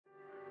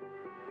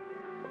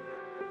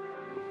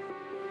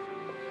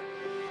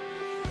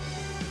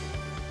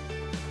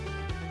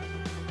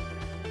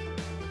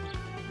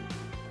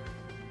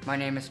My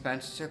name is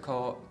Spencer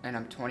Kohl, and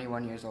I'm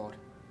 21 years old.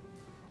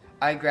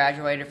 I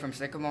graduated from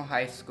Sycamore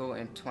High School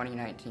in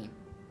 2019.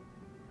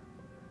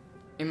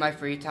 In my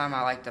free time,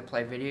 I like to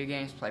play video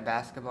games, play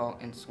basketball,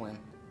 and swim.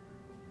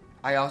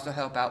 I also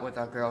help out with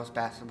our girls'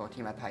 basketball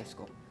team at the high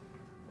school.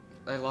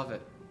 I love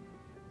it.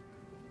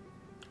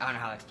 I don't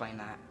know how to explain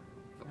that.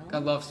 I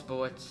love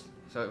sports,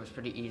 so it was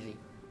pretty easy.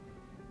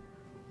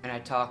 And I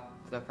talk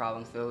the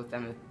problem through with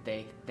them if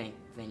they think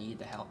they need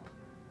the help.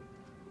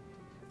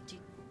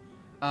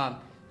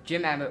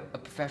 Jim Abbott, a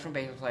professional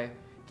baseball player,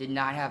 did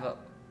not have a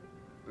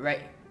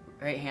right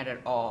hand at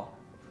all,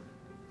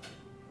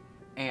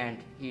 and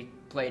he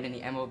played in the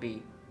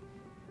MLB.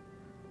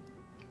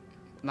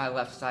 My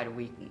left side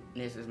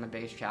weakness is my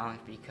biggest challenge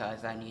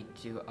because I need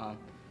to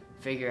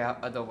figure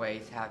out other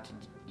ways how to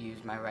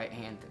use my right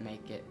hand to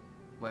make it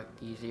work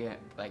easier,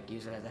 like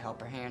use it as a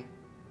helper hand.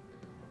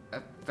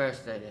 At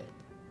first I did.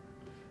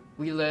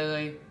 We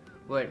literally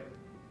would,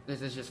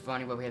 this is just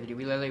funny what we had to do,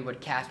 we literally would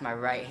cast my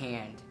right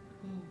hand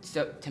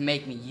to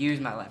make me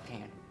use my left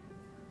hand.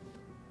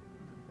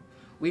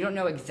 We don't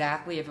know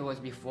exactly if it was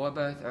before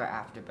birth or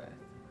after birth.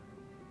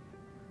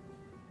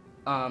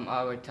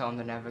 I would tell them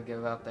to never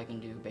give up. They can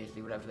do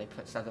basically whatever they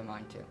set their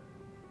mind to.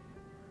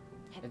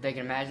 If they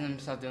can imagine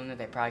themselves doing it,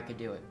 they probably could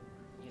do it.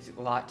 It's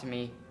a lot to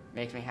me,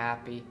 makes me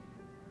happy,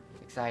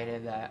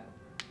 excited that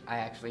I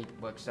actually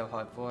worked so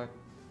hard for it.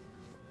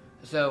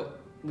 So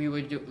we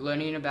were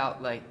learning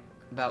about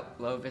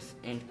Lovis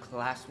in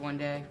class one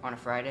day on a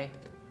Friday,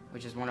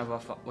 which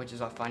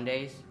is our fun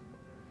days.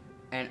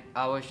 And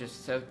I was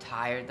just so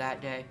tired that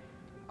day.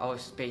 I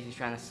was basically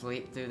trying to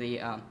sleep through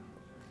the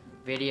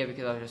video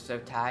because I was just so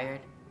tired.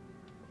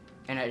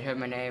 And I heard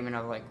my name and I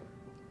was like,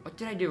 what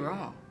did I do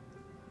wrong?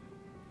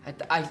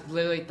 I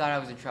literally thought I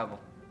was in trouble.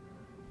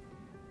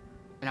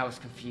 And I was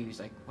confused,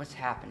 like, what's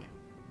happening?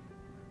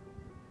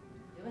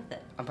 Do with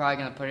it. I'm probably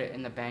gonna put it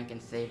in the bank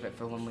and save it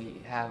for when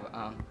we have,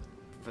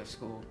 for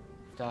school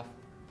stuff.